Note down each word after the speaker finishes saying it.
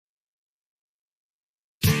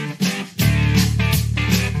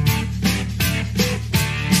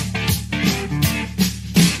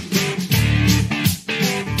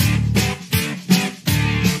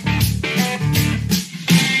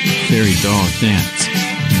dog dance.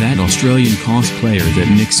 That Australian cosplayer that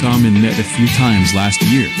Nick Salmon met a few times last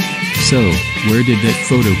year. So, where did that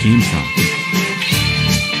photo came from?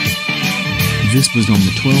 This was on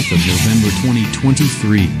the 12th of November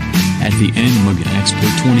 2023, at the NMUG Expo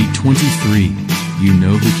 2023. You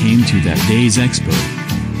know who came to that day's expo?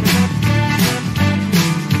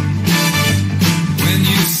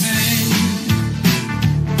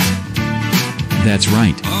 That's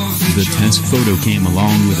right, the test photo came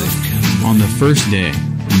along with it. On the first day,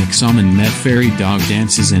 Nick Salmon met Fairy Dog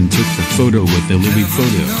Dances and took the photo with the Libby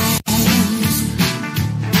photo.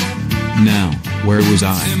 Now, where was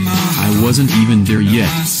I? I wasn't even there yet.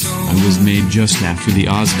 I was made just after the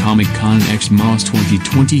Oz Comic Con X-Moss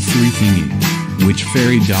 2023 thingy, which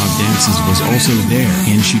Fairy Dog Dances was also there,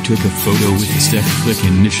 and she took a photo with Steph Flick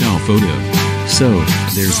and Nichelle photo. So,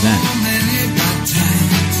 there's that.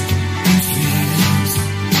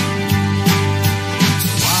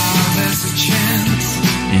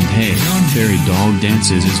 And hey, Fairy Dog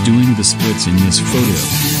Dances is doing the splits in this photo.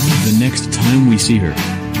 The next time we see her,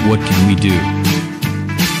 what can we do?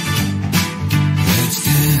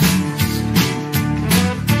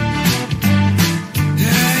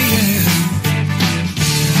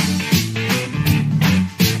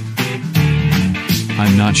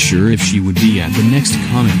 I'm not sure if she would be at the next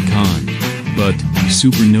Comic Con, but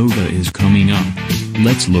Supernova is coming up.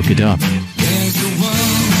 Let's look it up.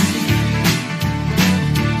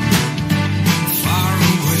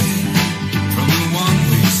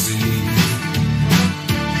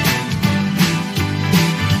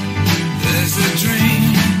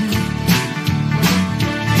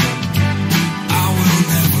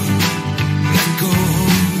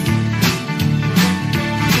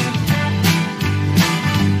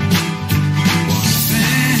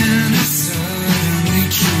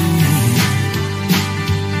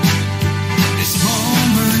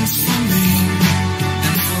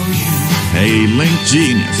 Hey, Link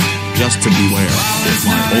Genius, just to beware, if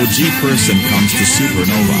my OG person comes to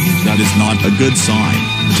Supernova, that is not a good sign.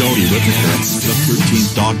 Jodie Whittaker, the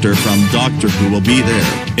 13th Doctor from Doctor Who will be there,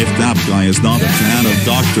 if that guy is not a fan of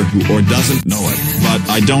Doctor Who or doesn't know it, but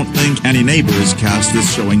I don't think any Neighbours cast is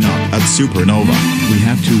showing up at Supernova. We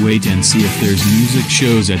have to wait and see if there's music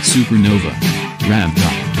shows at Supernova. Wrapped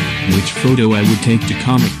up. Which photo I would take to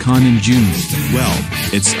Comic Con in June? Well,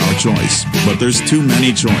 it's our choice, but there's too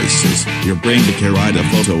many choices. Your brain can write a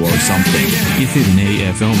photo or something. If it's an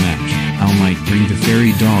AFL match, I might bring the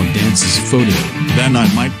Fairy Dog Dances photo. Then I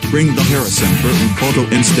might bring the Harrison Burton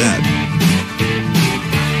photo instead.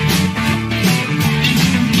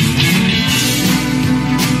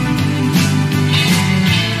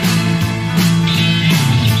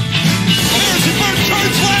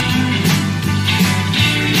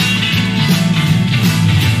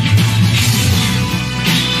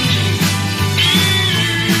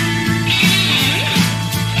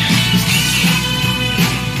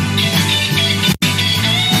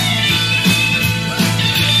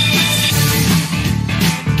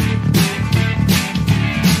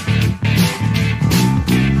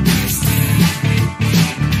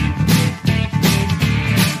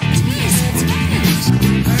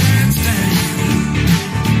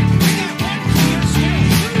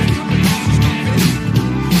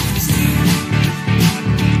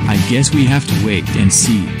 I guess we have to wait and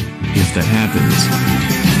see if that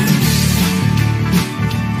happens.